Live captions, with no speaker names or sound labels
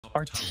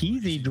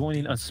arteezy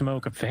joining a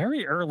smoke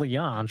very early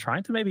on,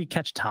 trying to maybe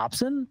catch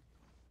Topson.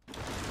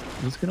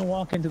 He's gonna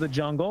walk into the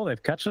jungle.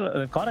 They've caught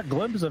a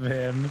glimpse of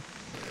him.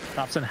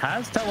 Topson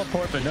has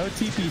teleport, but no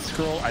TP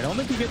scroll. I don't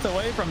think he gets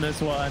away from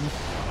this one.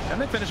 And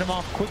they finish him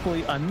off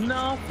quickly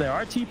enough. There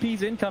are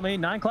TPs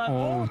incoming. 9 clap.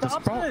 Oh,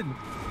 Topson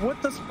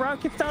with the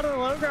sprout gets down to the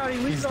low ground. He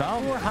leaves the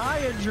floor high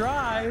and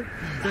dry.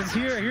 Says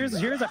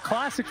here's a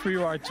classic for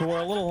you, Artur.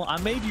 A little,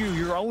 I made you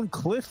your own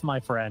cliff,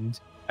 my friend.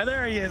 And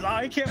there he is. Oh,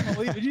 I can't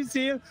believe it. Did you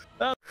see him?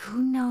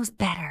 Who knows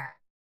better?